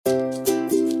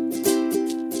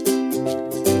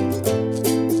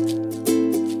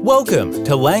Welcome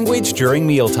to Language During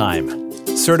Mealtime.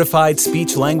 Certified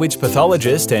speech-language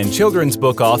pathologist and children's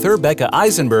book author Becca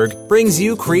Eisenberg brings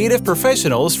you creative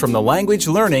professionals from the language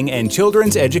learning and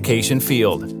children's education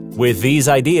field. With these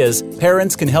ideas,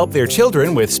 parents can help their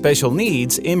children with special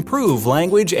needs improve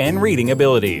language and reading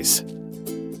abilities.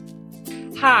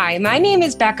 Hi, my name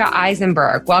is Becca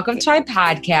Eisenberg. Welcome to my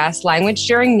podcast, Language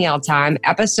During Mealtime,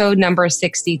 episode number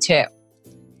 62.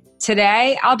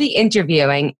 Today, I'll be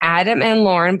interviewing Adam and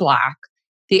Lauren Black,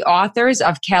 the authors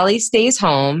of Kelly Stays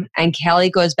Home and Kelly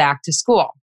Goes Back to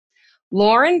School.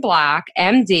 Lauren Black,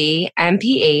 MD,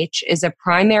 MPH, is a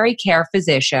primary care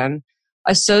physician,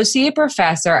 associate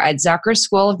professor at Zucker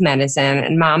School of Medicine,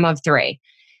 and mom of three.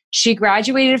 She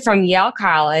graduated from Yale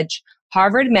College,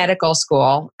 Harvard Medical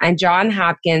School, and Johns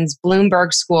Hopkins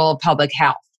Bloomberg School of Public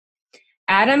Health.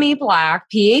 Adam E. Black,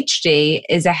 PhD,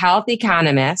 is a health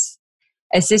economist,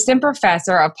 assistant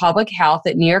professor of public health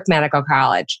at New York Medical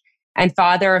College, and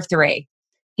father of three.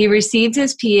 He received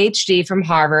his PhD from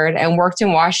Harvard and worked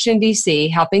in Washington, D.C.,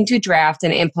 helping to draft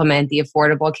and implement the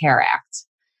Affordable Care Act.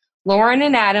 Lauren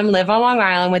and Adam live on Long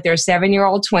Island with their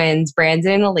 7-year-old twins,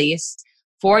 Brandon and Elise,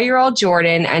 4-year-old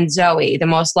Jordan, and Zoe, the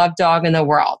most loved dog in the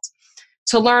world.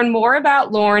 To learn more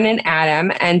about Lauren and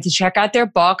Adam and to check out their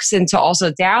books and to also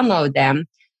download them,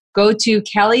 go to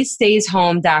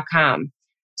kellystays.home.com.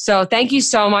 So thank you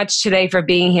so much today for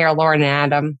being here, Lauren and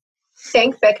Adam.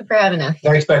 Thanks, Becca, for having us.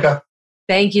 Thanks, Becca.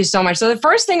 Thank you so much. So the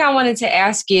first thing I wanted to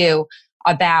ask you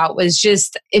about was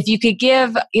just if you could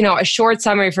give, a short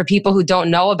summary for people who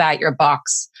don't know about your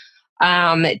books,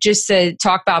 just to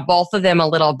talk about both of them a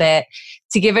little bit,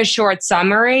 to give a short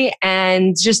summary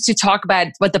and just to talk about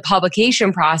what the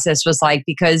publication process was like,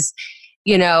 because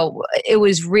it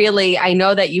was really, I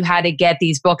know that you had to get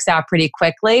these books out pretty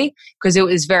quickly because it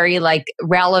was very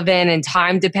relevant and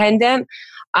time dependent.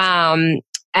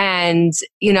 And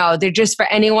they're just, for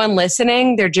anyone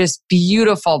listening, they're just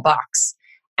beautiful books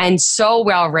and so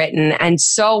well written and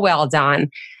so well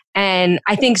done. And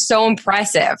I think so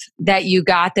impressive that you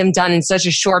got them done in such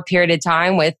a short period of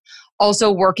time with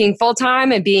also working full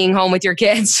time and being home with your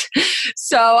kids.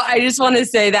 So I just want to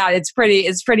say that it's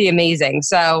pretty amazing.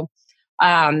 So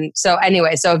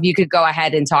if you could go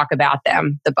ahead and talk about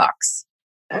them, the books.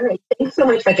 All right. Thanks so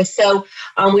much, Becca. So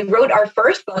we wrote our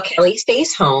first book, Kelly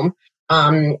Stays Home,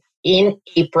 in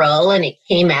April, and it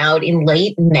came out in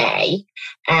late May.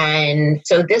 And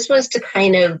so this was to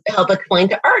kind of help explain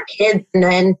to our kids and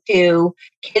then to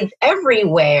kids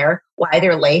everywhere why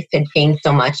their life had changed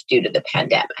so much due to the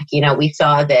pandemic. We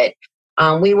saw that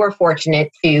we were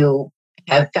fortunate to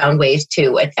have found ways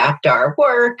to adapt our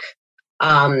work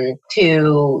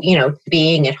to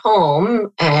being at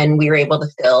home, and we were able to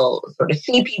still sort of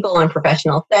see people in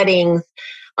professional settings.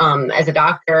 As a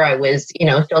doctor, I was,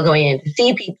 still going in to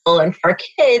see people, and for our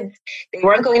kids, they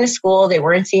weren't going to school, they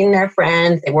weren't seeing their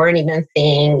friends, they weren't even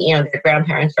seeing, their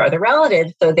grandparents or other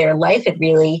relatives, so their life had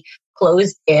really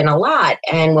closed in a lot.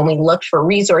 And when we looked for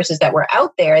resources that were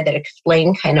out there that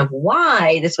explained kind of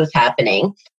why this was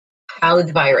happening, how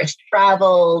the virus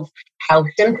traveled, how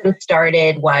symptoms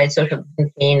started, why social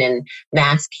distancing and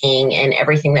masking and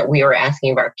everything that we were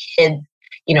asking of our kids,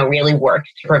 really worked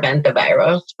to prevent the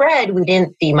viral spread, we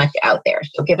didn't see much out there.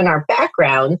 So given our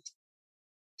background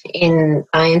in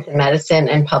science and medicine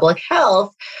and public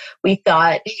health, we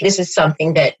thought this is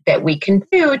something that we can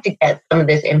do to get some of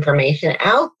this information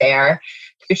out there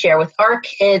to share with our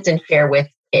kids and share with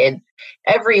kids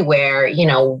everywhere,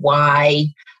 why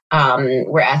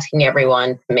we're asking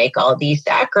everyone to make all these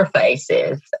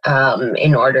sacrifices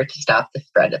in order to stop the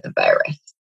spread of the virus.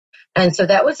 And so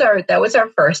that was our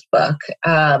first book,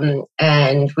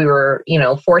 and we were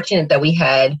fortunate that we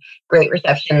had great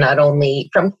reception not only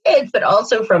from kids but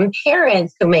also from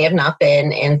parents who may have not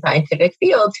been in scientific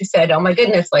fields who said, "Oh my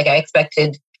goodness, I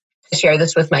expected to share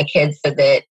this with my kids so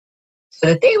that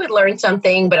they would learn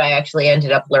something, but I actually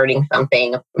ended up learning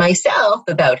something myself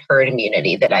about herd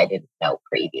immunity that I didn't know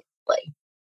previously."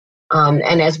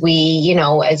 And as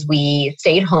we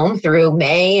stayed home through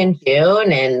May and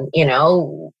June and,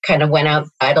 kind of went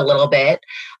outside a little bit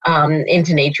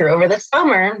into nature over the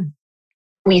summer,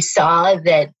 we saw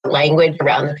that language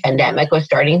around the pandemic was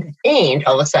starting to change.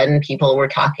 All of a sudden, people were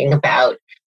talking about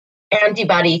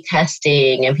antibody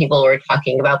testing and people were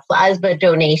talking about plasma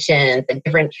donations and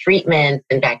different treatments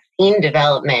and vaccine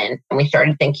development. And we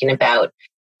started thinking about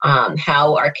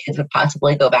how our kids would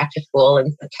possibly go back to school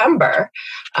in September.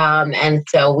 And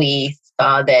so we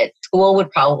saw that school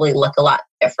would probably look a lot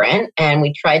different. And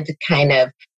we tried to kind of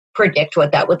predict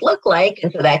what that would look like.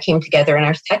 And so that came together in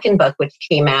our second book, which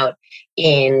came out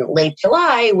in late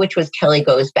July, which was Kelly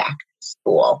Goes Back to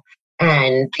School.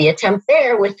 And the attempt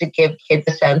there was to give kids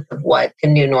a sense of what the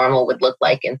new normal would look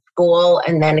like in school.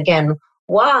 And then again,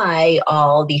 why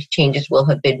all these changes will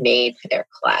have been made to their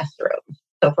classrooms.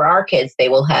 So for our kids, they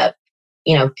will have,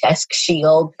 desk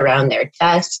shields around their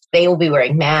desks. They will be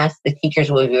wearing masks. The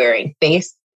teachers will be wearing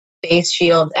face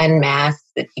shields and masks.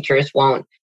 The teachers won't,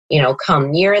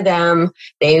 come near them.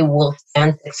 They will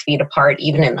stand 6 feet apart,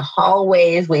 even in the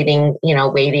hallways, waiting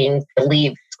to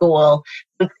leave school.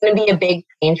 So it's going to be a big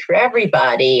change for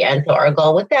everybody. And so our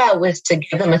goal with that was to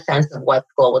give them a sense of what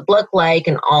school would look like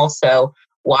and also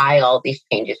why all these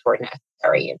changes were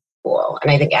necessary in school.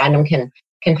 And I think Adam can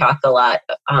talk a lot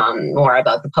more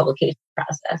about the publication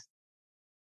process.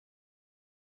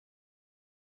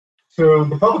 So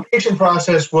the publication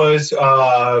process was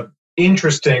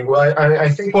interesting. Well, I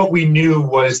think what we knew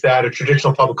was that a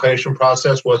traditional publication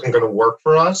process wasn't going to work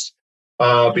for us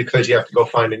because you have to go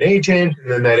find an agent,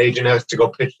 and then that agent has to go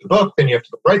pitch the book, then you have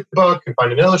to go write the book and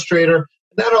find an illustrator.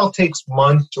 And that all takes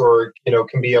months or,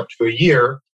 can be up to a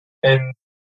year. And,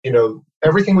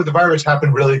 everything with the virus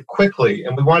happened really quickly.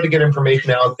 And we wanted to get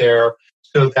information out there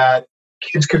so that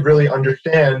kids could really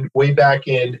understand way back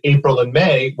in April and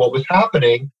May what was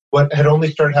happening, what had only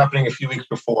started happening a few weeks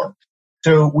before.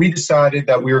 So we decided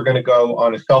that we were going to go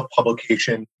on a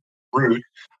self-publication route,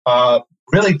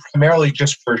 really primarily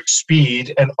just for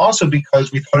speed, and also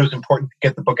because we thought it was important to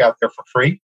get the book out there for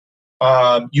free.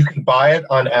 You can buy it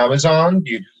on Amazon.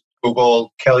 You just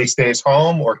Google Kelly Stays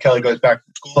Home or Kelly Goes Back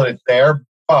to School, and it's there.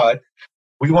 But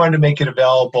we wanted to make it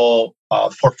available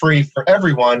for free for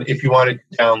everyone if you wanted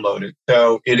to download it.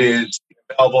 So it is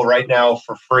available right now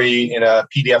for free in a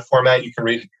PDF format. You can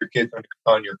read it to your kids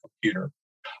on your computer.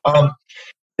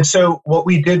 And so what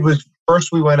we did was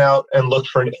first we went out and looked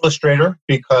for an illustrator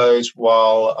because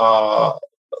while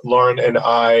Lauren and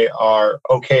I are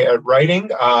okay at writing,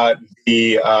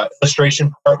 the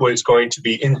illustration part was going to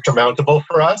be insurmountable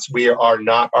for us. We are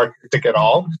not artistic at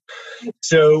all.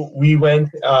 So we went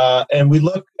and we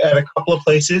looked at a couple of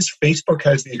places. Facebook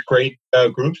has these great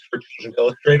groups for children's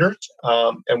illustrators.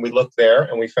 And we looked there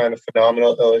and we found a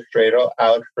phenomenal illustrator,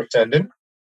 Alex Brissenden.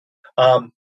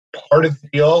 Part of the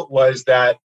deal was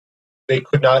that they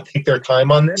could not take their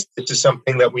time on this. This is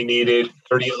something that we needed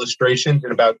 30 illustrations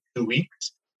in about 2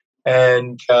 weeks.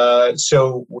 And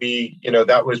so we,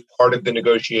 that was part of the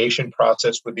negotiation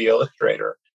process with the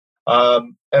illustrator.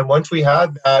 And once we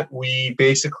had that, we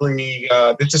basically,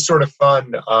 this is sort of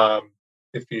fun.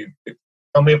 If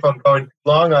tell me if I'm going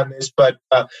long on this, but,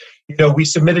 we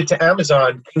submitted to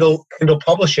Amazon. Kindle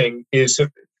Publishing is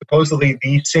supposedly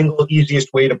the single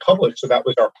easiest way to publish. So that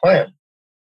was our plan.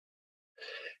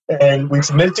 And we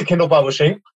submitted to Kindle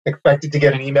Publishing, expected to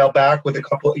get an email back with a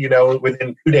couple,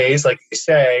 within 2 days, like they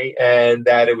say, and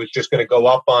that it was just going to go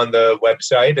up on the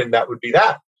website and that would be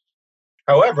that.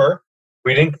 However,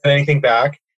 we didn't get anything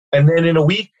back. And then in a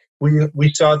week,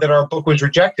 we saw that our book was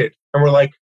rejected. And we're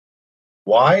like,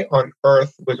 why on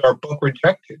earth was our book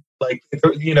rejected? Like,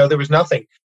 there was nothing.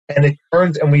 And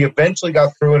we eventually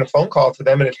got through in a phone call to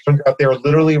them, and it turns out they were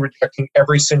literally rejecting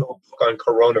every single book on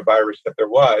coronavirus that there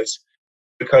was,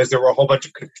 because there were a whole bunch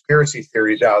of conspiracy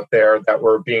theories out there that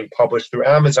were being published through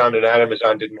Amazon, and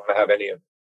Amazon didn't want to have any of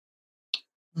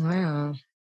them. Wow.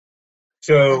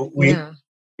 So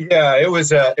it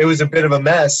was a bit of a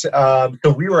mess.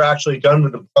 So we were actually done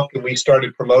with the book, and we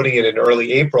started promoting it in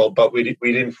early April, but we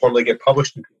didn't formally get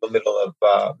published until the middle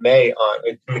of May.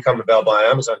 It didn't become available on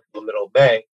Amazon until the middle of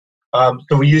May.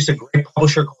 So we used a great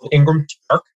publisher called Ingram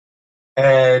Spark,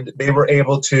 and they were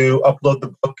able to upload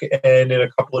the book and in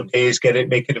a couple of days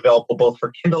make it available both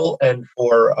for Kindle and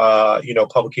for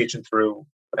publication through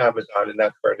Amazon, and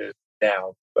that's where it is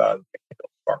now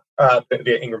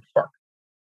via Ingram Spark.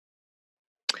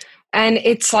 And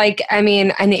it's like,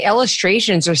 and the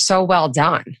illustrations are so well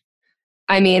done.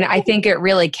 I think it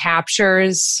really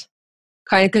captures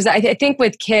kind of, because I think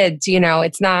with kids,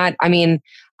 it's not,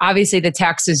 obviously the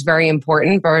text is very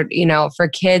important, but, for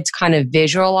kids kind of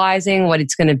visualizing what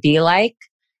it's going to be like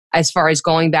as far as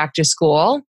going back to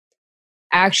school,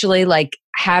 actually like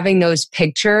having those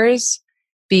pictures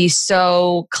be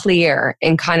so clear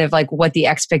and kind of like what the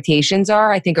expectations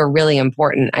are, I think are really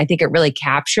important. I think it really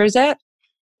captures it.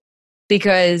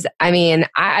 Because, I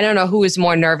don't know who was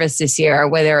more nervous this year,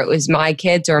 whether it was my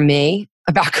kids or me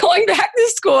about going back to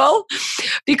school.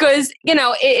 Because,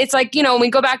 it's like, when we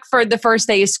go back for the first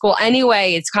day of school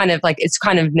anyway, it's kind of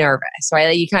nervous,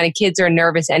 right? Like kids are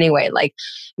nervous anyway, like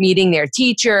meeting their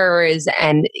teachers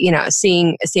and,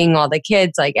 seeing all the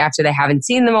kids like after they haven't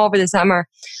seen them over the summer.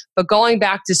 But going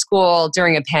back to school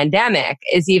during a pandemic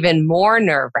is even more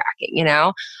nerve-wracking,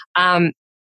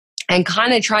 and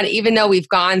kind of trying to, even though we've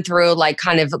gone through like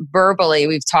kind of verbally,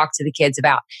 we've talked to the kids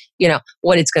about,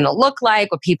 what it's going to look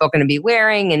like, what people are going to be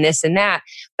wearing and this and that.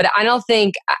 But I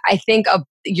think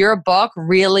your book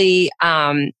really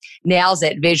nails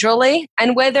it visually.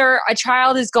 And whether a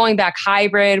child is going back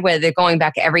hybrid, whether they're going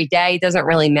back every day, it doesn't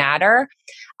really matter.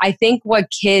 I think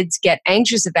what kids get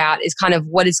anxious about is kind of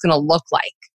what it's going to look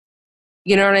like.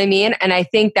 You know what I mean? And I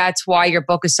think that's why your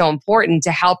book is so important,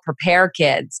 to help prepare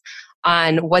kids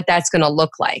on what that's going to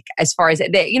look like. As far as,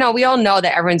 we all know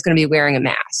that everyone's going to be wearing a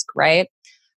mask, right?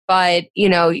 But,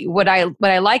 what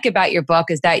I like about your book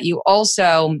is that you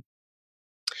also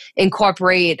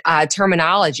incorporate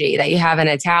terminology that you have in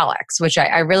italics, which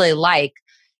I really like,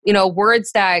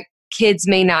 words that kids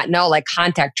may not know, like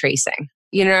contact tracing,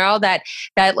 that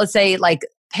let's say like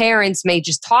parents may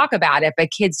just talk about it, but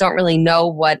kids don't really know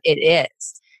what it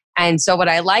is. And so what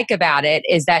I like about it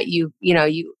is that you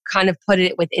kind of put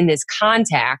it within this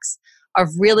context of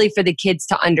really for the kids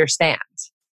to understand.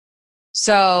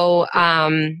 So,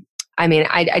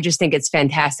 I just think it's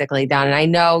fantastically done. And I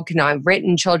know, I've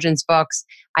written children's books.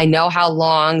 I know how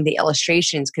long the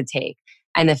illustrations could take.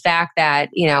 And the fact that,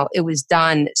 it was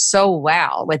done so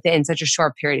well within such a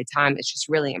short period of time, it's just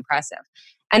really impressive.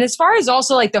 And as far as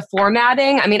also like the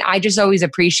formatting, I just always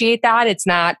appreciate that. It's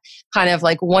not kind of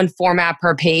like one format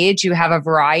per page. You have a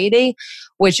variety,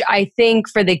 which I think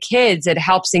for the kids, it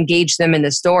helps engage them in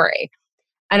the story.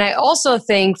 And I also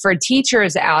think for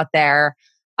teachers out there,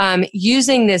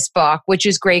 using this book, which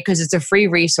is great because it's a free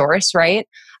resource, right?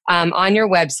 On your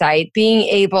website, being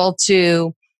able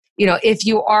to, if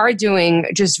you are doing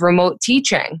just remote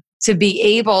teaching, to be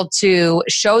able to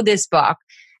show this book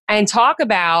and talk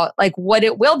about like what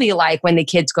it will be like when the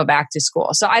kids go back to school.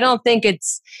 So I don't think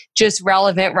it's just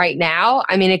relevant right now.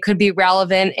 It could be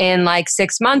relevant in like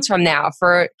 6 months from now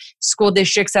for school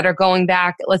districts that are going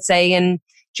back, let's say in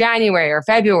January or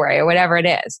February or whatever it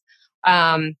is.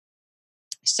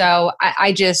 So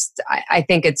I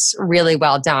think it's really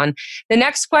well done. The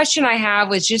next question I have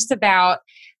was just about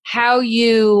how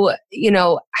you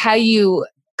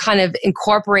kind of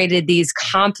incorporated these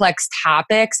complex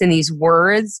topics and these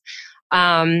words.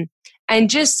 And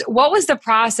just what was the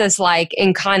process like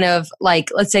in kind of like,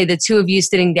 let's say the two of you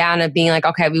sitting down and being like,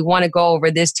 okay, we want to go over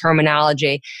this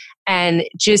terminology, and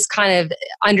just kind of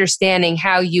understanding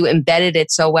how you embedded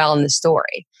it so well in the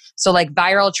story. So like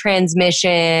viral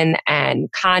transmission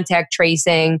and contact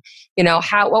tracing,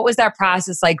 what was that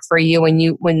process like for you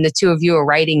when the two of you were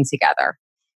writing together?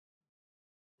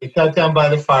 We sat down by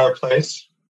the fireplace.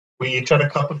 We each had a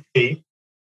cup of tea,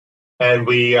 and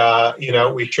we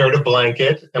shared a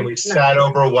blanket, and we sat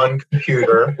over one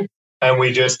computer, and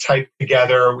we just typed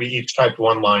together. We each typed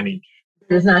one line each.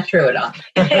 It's not true at all.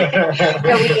 I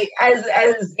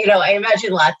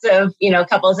imagine lots of,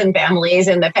 couples and families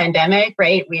in the pandemic,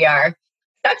 right? We are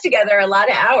stuck together a lot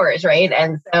of hours, right?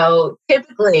 And so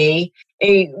typically,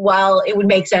 while it would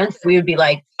make sense, we would be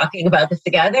like talking about this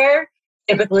together.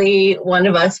 Typically, one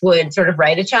of us would sort of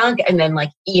write a chunk and then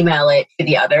like email it to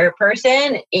the other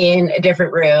person in a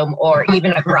different room or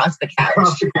even across the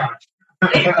couch.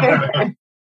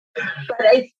 But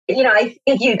I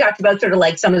think you talked about sort of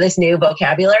like some of this new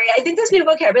vocabulary. I think this new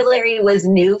vocabulary was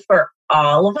new for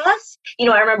all of us.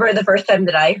 I remember the first time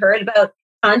that I heard about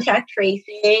contact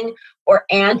tracing or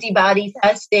antibody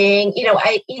testing.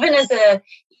 Even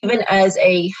as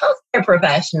a healthcare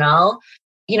professional,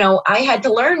 I had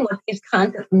to learn what these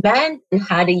concepts meant and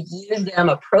how to use them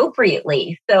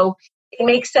appropriately. So it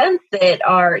makes sense that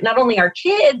not only our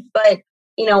kids, but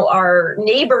our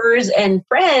neighbors and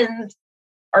friends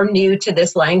are new to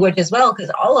this language as well, because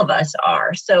all of us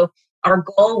are. So our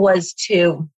goal was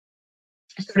to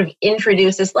sort of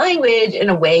introduce this language in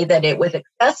a way that it was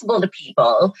accessible to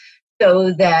people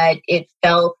so that it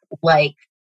felt like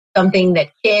something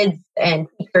that kids and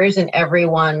teachers and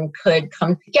everyone could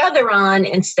come together on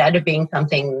instead of being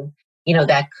something,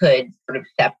 that could sort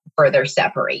of further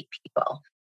separate people.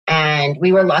 And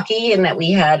we were lucky in that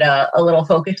we had a little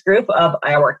focus group of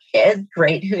our kids,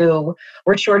 right, who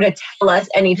were sure to tell us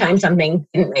anytime something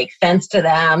didn't make sense to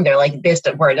them. They're like, this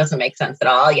word doesn't make sense at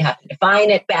all. You have to define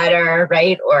it better,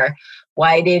 right? Or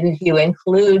why didn't you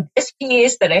include this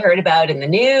piece that I heard about in the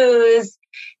news?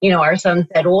 Our son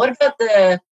said, well, what about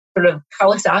the sort of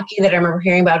Kawasaki that I remember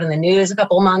hearing about in the news a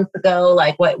couple of months ago?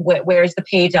 Like, where's the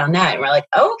page on that? And we're like,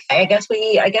 oh, okay, I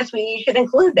guess we should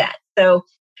include that. So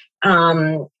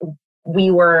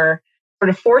we were sort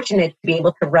of fortunate to be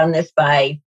able to run this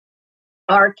by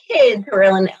our kids who are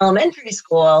in elementary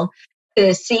school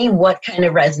to see what kind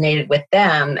of resonated with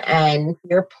them. And to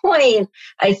your point,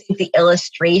 I think the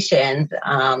illustrations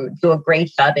do a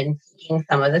great job in seeing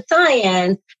some of the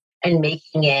science, and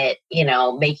making it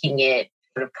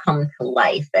sort of come to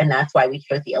life. And that's why we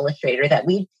chose the illustrator that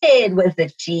we did, was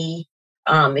that she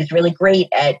is really great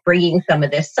at bringing some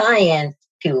of this science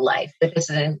to life. So just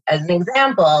as an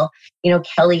example,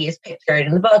 Kelly is pictured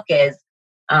in the book as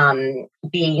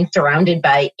being surrounded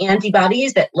by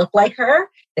antibodies that look like her.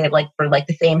 They have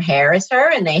the same hair as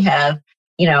her, and they have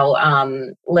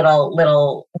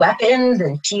little weapons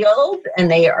and shields,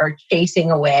 and they are chasing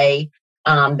away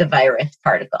the virus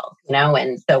particles.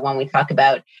 And so when we talk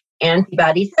about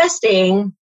antibody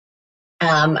testing,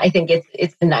 I think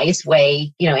it's a nice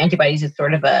way. Antibodies is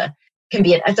sort of can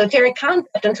be an esoteric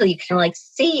concept until you can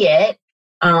see it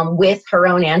with her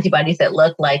own antibodies that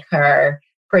look like her,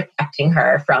 protecting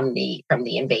her from the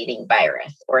invading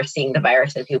virus, or seeing the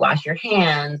virus as you wash your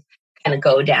hands kind of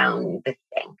go down the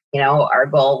thing. Our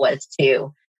goal was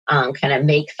to kind of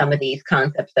make some of these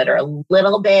concepts that are a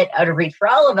little bit out of reach for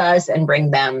all of us and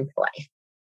bring them to life.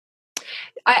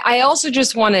 I also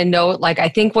just want to note, I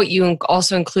think what you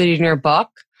also included in your book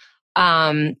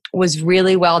was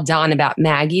really well done about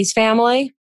Maggie's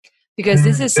family, because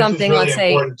this is something, really let's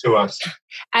say, important to us.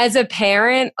 As a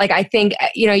parent, I think,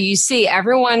 you see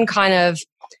everyone kind of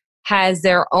has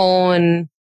their own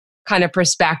kind of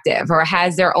perspective, or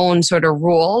has their own sort of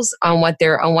rules on what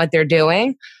they're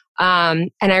doing.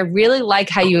 And I really like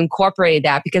how you incorporated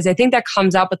that, because I think that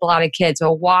comes up with a lot of kids.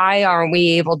 Well, why aren't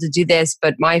we able to do this,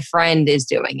 but my friend is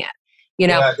doing it?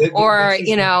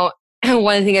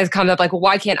 One of the things that comes up,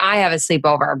 why can't I have a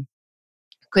sleepover?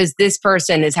 Because this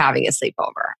person is having a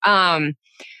sleepover.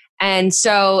 And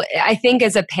so I think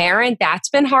as a parent, that's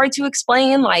been hard to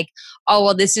explain. Oh,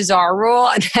 well, this is our rule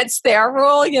and that's their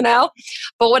rule,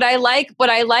 But what I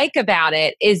like about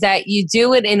it is that you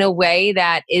do it in a way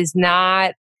that is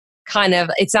not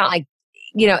it's not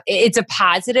it's a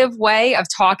positive way of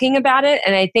talking about it.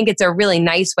 And I think it's a really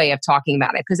nice way of talking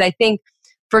about it, because I think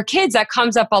for kids that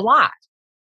comes up a lot.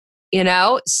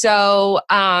 So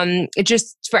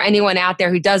just for anyone out there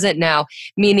who doesn't know,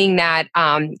 meaning that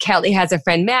Kelly has a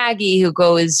friend, Maggie,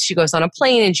 she goes on a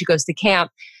plane and she goes to camp.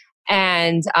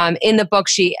 And in the book,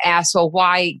 she asks, well,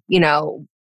 why,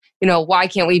 why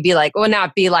can't we be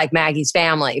not be like Maggie's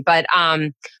family, but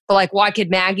why could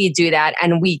Maggie do that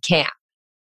and we can't?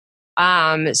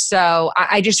 So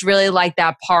I just really like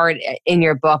that part in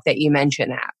your book that you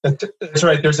mentioned that. That's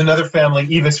right. There's another family,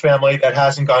 Eva's family, that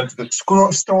hasn't gone to the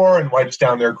store and wipes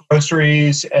down their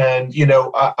groceries. And,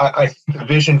 I think the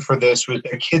vision for this was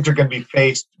that kids are going to be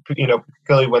faced,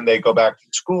 particularly when they go back to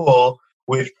school,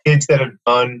 with kids that have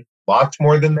done lots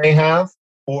more than they have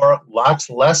or lots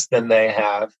less than they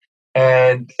have.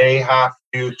 And they have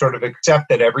to sort of accept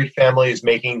that every family is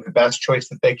making the best choice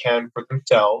that they can for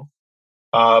themselves.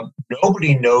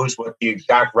 Nobody knows what the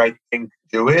exact right thing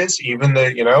to do is. Even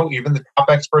the top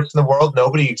experts in the world,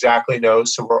 nobody exactly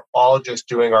knows. So we're all just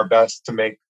doing our best to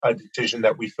make a decision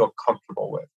that we feel comfortable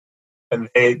with. And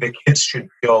the kids should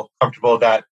feel comfortable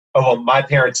that, oh, well, my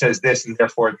parent says this and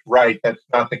therefore it's right. That's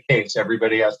not the case.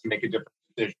 Everybody has to make a different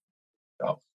decision.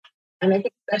 So. And I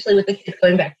think especially with the kids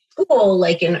going back to school,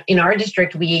 in our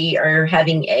district, we are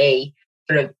having a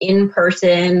sort of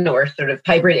in-person or sort of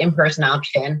hybrid in-person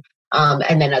option.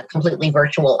 And then a completely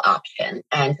virtual option.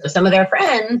 And so some of their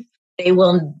friends, they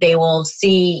will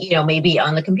see, maybe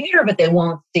on the computer, but they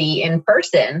won't see in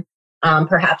person,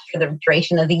 perhaps for the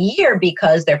duration of the year,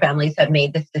 because their families have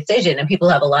made this decision. And people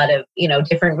have a lot of,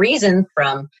 different reasons,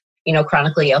 from,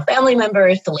 chronically ill family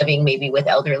members to living maybe with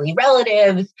elderly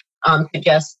relatives, to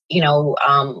just,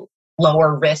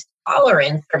 lower risk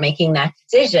tolerance for making that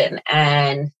decision.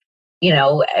 And,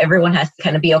 everyone has to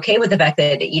kind of be okay with the fact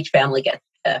that each family gets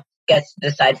to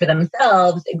decide for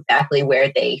themselves exactly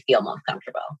where they feel most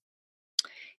comfortable.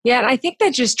 Yeah, and I think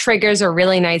that just triggers a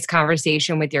really nice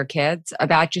conversation with your kids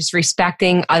about just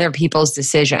respecting other people's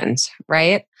decisions,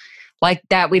 right?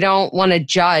 That we don't want to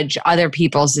judge other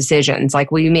people's decisions.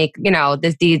 We make,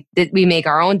 we make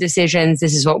our own decisions.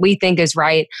 This is what we think is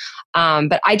right.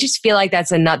 But I just feel like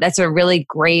that's a really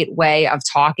great way of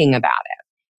talking about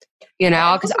it,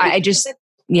 because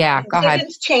Yeah, go ahead.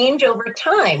 Decisions change over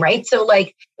time, right? So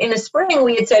in the spring,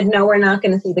 we had said, no, we're not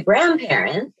going to see the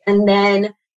grandparents. And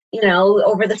then,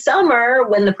 over the summer,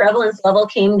 when the prevalence level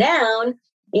came down,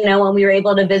 when we were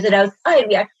able to visit outside,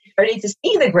 we actually started to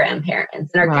see the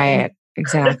grandparents. And our kids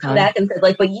exactly. come back and said,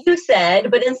 what you said,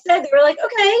 but instead they were like,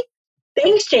 okay,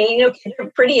 things change. Kids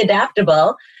are pretty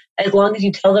adaptable as long as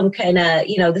you tell them kind of,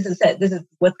 this is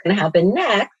what's going to happen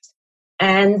next.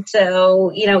 And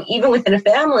so, even within a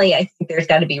family, I think there's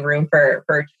got to be room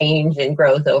for change and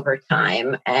growth over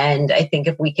time. And I think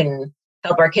if we can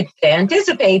help our kids to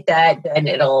anticipate that, then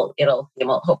it'll seem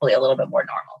hopefully a little bit more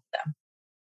normal to them.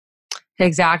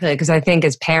 Exactly. Because I think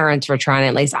as parents, we're trying,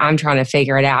 at least I'm trying to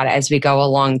figure it out as we go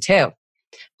along too.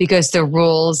 Because the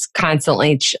rules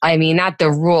constantly, I mean, not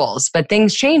the rules, but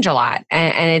things change a lot.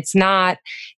 And it's not,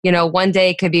 one day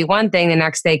it could be one thing, the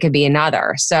next day could be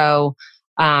another. So,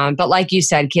 but like you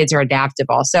said, kids are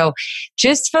adaptable. So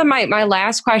just for my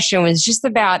last question was just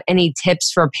about any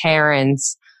tips for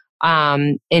parents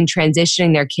in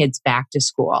transitioning their kids back to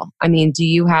school. I mean, do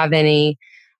you have any?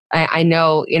 I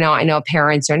know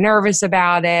parents are nervous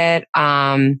about it.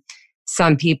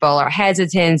 Some people are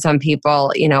hesitant. Some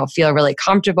people, feel really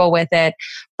comfortable with it.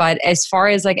 But as far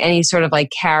as like any sort of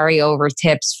like carryover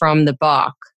tips from the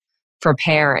book for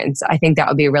parents, I think that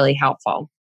would be really helpful.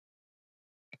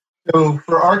 So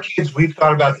for our kids, we've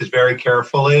thought about this very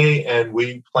carefully, and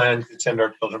we plan to send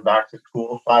our children back to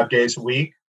school 5 days a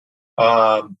week.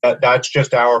 That's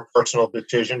just our personal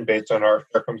decision based on our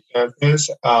circumstances.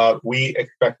 We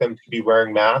expect them to be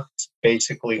wearing masks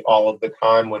basically all of the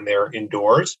time when they're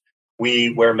indoors.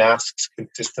 We wear masks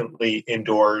consistently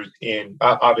indoors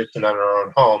obviously not in our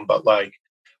own home, but like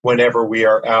whenever we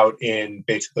are out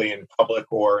basically in public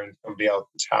or in somebody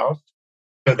else's house.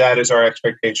 So that is our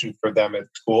expectation for them at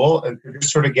school, and we're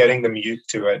just sort of getting them used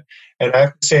to it. And I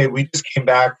have to say, we just came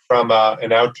back from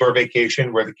an outdoor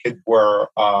vacation where the kids were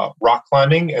rock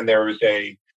climbing, and there was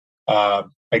a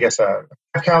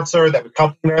counselor that was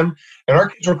helping them. And our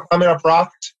kids were climbing up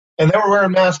rocks, and they were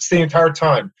wearing masks the entire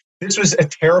time. This was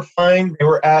terrifying. They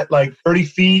were at like 30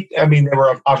 feet. I mean, they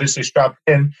were obviously strapped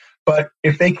in, but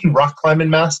if they can rock climb in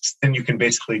masks, then you can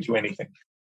basically do anything.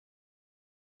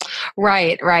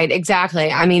 Right,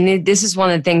 exactly. I mean, this is one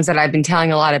of the things that I've been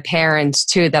telling a lot of parents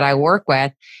too that I work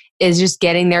with is just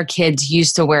getting their kids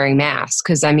used to wearing masks.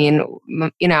 Because I mean,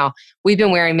 we've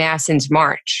been wearing masks since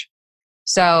March.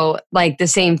 So like the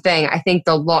same thing, I think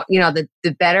the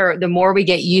better, the more we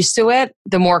get used to it,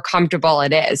 the more comfortable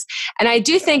it is. And I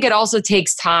do think it also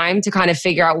takes time to kind of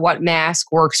figure out what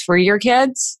mask works for your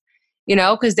kids,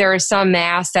 because there are some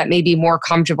masks that may be more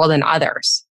comfortable than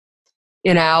others.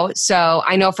 So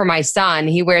I know for my son,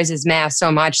 he wears his mask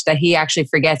so much that he actually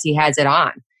forgets he has it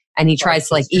on and he tries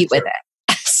to like eat with it.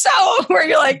 So where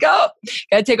you're like, oh,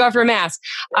 gotta take off your mask.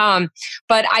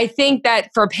 But I think that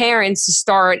for parents to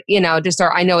start,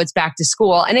 I know it's back to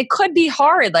school and it could be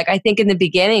hard. Like I think in the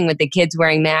beginning with the kids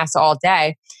wearing masks all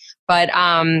day, but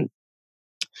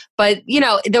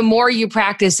the more you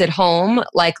practice at home,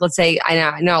 like let's say,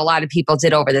 I know a lot of people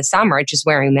did over the summer, just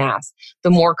wearing masks, the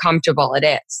more comfortable it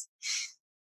is.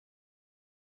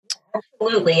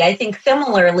 Absolutely. I think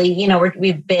similarly,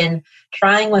 we've been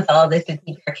trying with all this to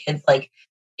teach our kids like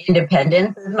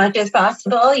independence as much as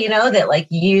possible, that like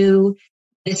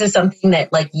this is something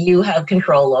that like you have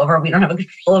control over. We don't have a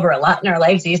control over a lot in our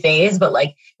lives these days, but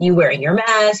like you wearing your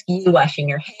mask, you washing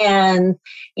your hands,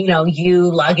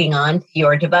 you logging on to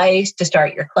your device to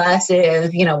start your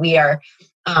classes.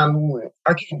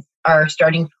 Our kids are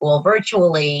starting school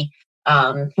virtually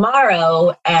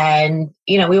tomorrow, and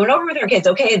we went over with our kids,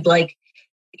 okay, like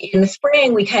in the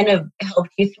spring we kind of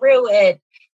helped you through it.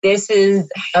 This is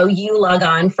how you log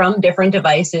on from different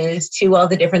devices to all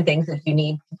the different things that you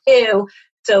need to do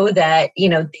so that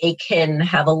they can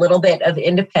have a little bit of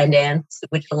independence,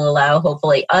 which will allow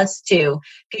hopefully us to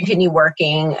continue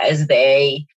working as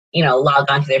they log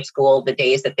on to their school the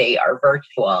days that they are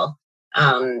virtual.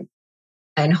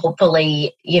 And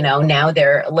hopefully now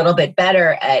they're a little bit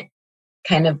better at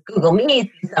kind of Google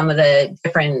Meet, some of the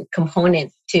different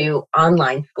components to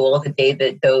online school the day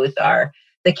that those are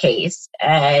the case.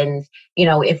 And,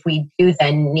 if we do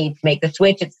then need to make the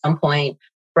switch at some point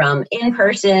from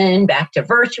in-person back to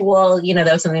virtual,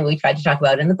 that was something we tried to talk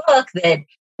about in the book, that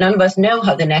none of us know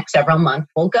how the next several months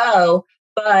will go.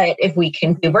 But if we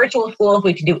can do virtual school, if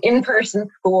we can do in-person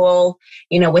school,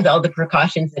 with all the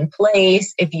precautions in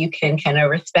place, if you can kind of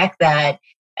respect that,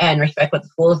 and respect what the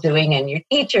school is doing and your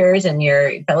teachers and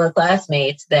your fellow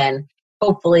classmates, then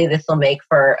hopefully this will make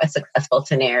for a successful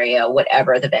scenario,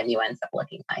 whatever the venue ends up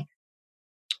looking like.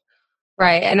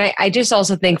 Right. And I just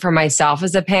also think for myself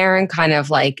as a parent, kind of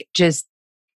like just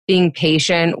being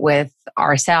patient with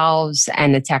ourselves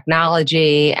and the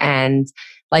technology. And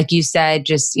like you said,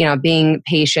 just, being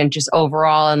patient just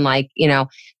overall and like,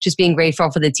 just being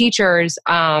grateful for the teachers.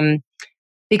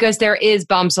 Because there is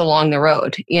bumps along the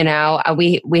road,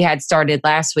 we had started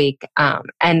last week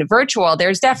and virtual,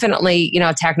 there's definitely,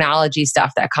 technology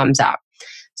stuff that comes up.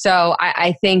 So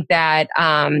I think that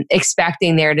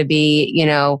expecting there to be,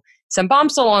 some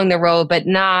bumps along the road, but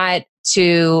not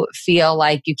to feel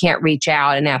like you can't reach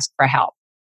out and ask for help.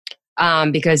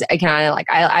 Because I kind of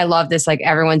I love this, like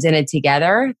everyone's in it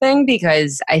together thing,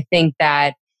 because I think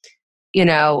that,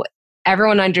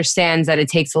 everyone understands that it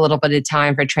takes a little bit of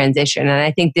time for transition. And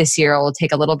I think this year it will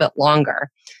take a little bit longer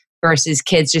versus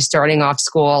kids just starting off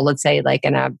school, let's say like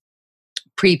in a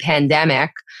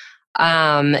pre-pandemic.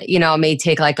 It may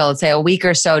take let's say a week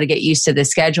or so to get used to the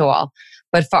schedule.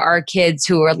 But for our kids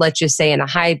who are, let's just say in a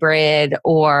hybrid,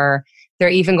 or they're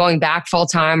even going back full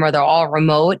time, or they're all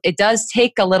remote, it does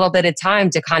take a little bit of time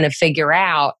to kind of figure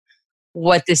out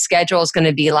what the schedule is going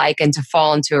to be like and to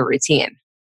fall into a routine.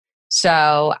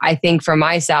 So I think for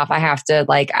myself, I have to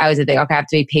I have to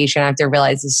be patient. I have to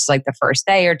realize this is like the first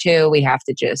day or two. We have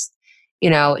to just,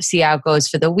 see how it goes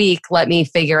for the week. Let me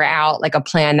figure out like a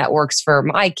plan that works for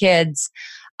my kids,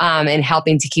 and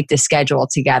helping to keep the schedule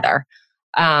together.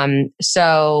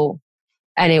 So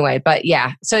anyway, but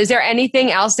yeah. So is there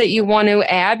anything else that you want to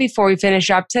add before we finish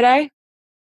up today?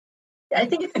 I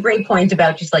think it's a great point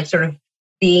about just sort of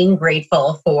being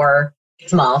grateful for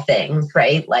small things,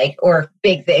 right? Or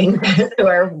big things,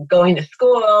 or going to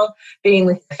school, being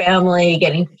with your family,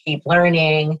 getting to keep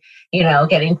learning,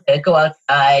 getting to go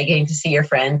outside, getting to see your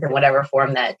friends in whatever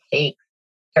form that takes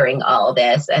during all of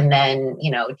this. And then,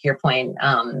 to your point,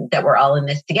 that we're all in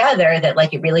this together, that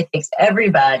it really takes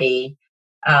everybody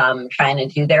trying to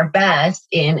do their best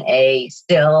in a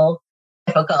still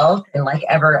difficult and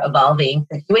ever evolving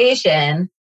situation.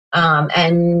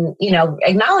 And,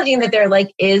 acknowledging that there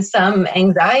is some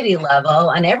anxiety level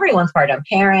on everyone's part, on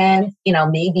parents,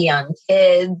 maybe on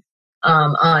kids,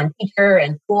 on teacher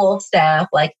and school staff.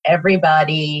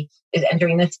 Everybody is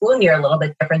entering the school year a little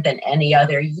bit different than any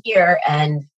other year.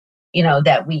 And,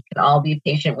 that we can all be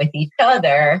patient with each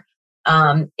other.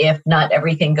 If not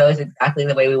everything goes exactly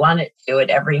the way we want it to at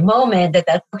every moment,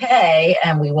 that's okay.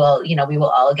 And we will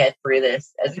all get through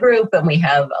this as a group, and we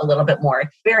have a little bit more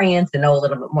experience and know a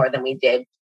little bit more than we did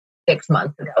 6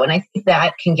 months ago. And I think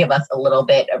that can give us a little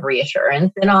bit of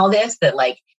reassurance in all this, that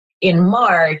in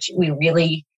March, we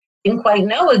really didn't quite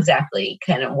know exactly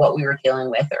kind of what we were dealing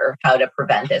with or how to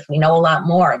prevent this. We know a lot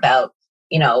more about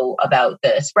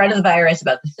the spread of the virus,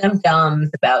 about the symptoms,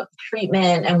 about the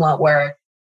treatment and what works.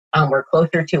 We're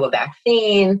closer to a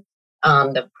vaccine.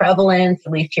 The prevalence,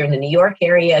 at least here in the New York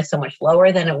area, is so much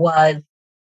lower than it was.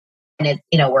 And it's,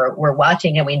 we're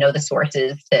watching, and we know the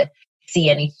sources to see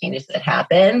any changes that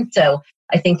happen. So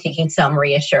I think taking some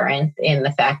reassurance in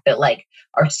the fact that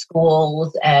our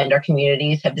schools and our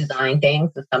communities have designed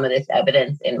things with some of this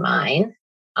evidence in mind.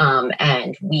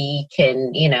 And we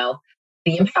can,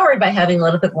 be empowered by having a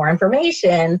little bit more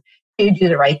information to do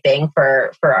the right thing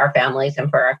for our families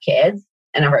and for our kids.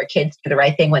 And our kids do the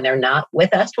right thing when they're not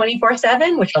with us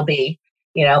 24/7, which will be,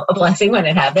 a blessing when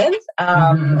it happens.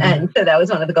 And so that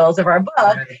was one of the goals of our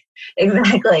book.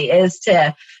 Exactly, is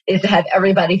to have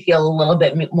everybody feel a little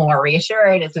bit more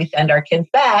reassured as we send our kids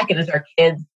back, and as our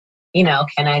kids,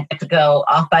 can I get to go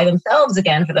off by themselves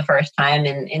again for the first time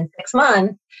in 6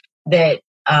 months, that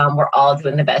we're all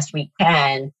doing the best we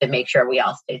can to make sure we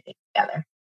all stay safe together.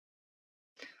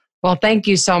 Well, thank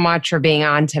you so much for being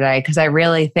on today, because I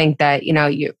really think that,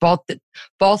 you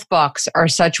both books are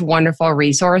such wonderful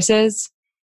resources.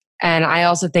 And I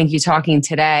also think you talking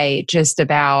today just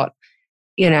about,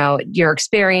 your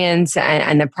experience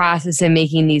and the process in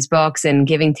making these books and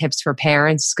giving tips for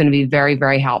parents is going to be very,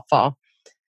 very helpful.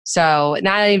 So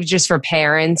not even just for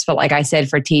parents, but like I said,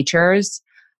 for teachers.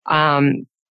 And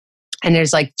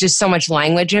there's just so much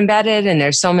language embedded, and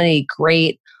there's so many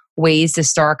great ways to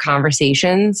start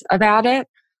conversations about it.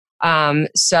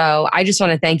 So I just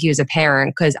want to thank you as a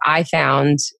parent, because I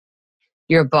found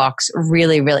your books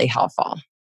really, really helpful.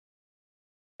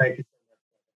 Thank you.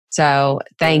 So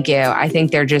thank you. I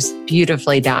think they're just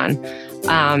beautifully done.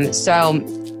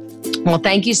 Well,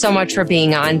 thank you so much for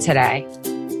being on today.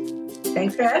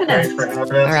 Thanks for having us.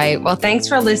 All right. Well, thanks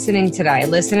for listening today.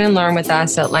 Listen and learn with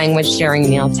us at Language During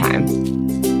Mealtime.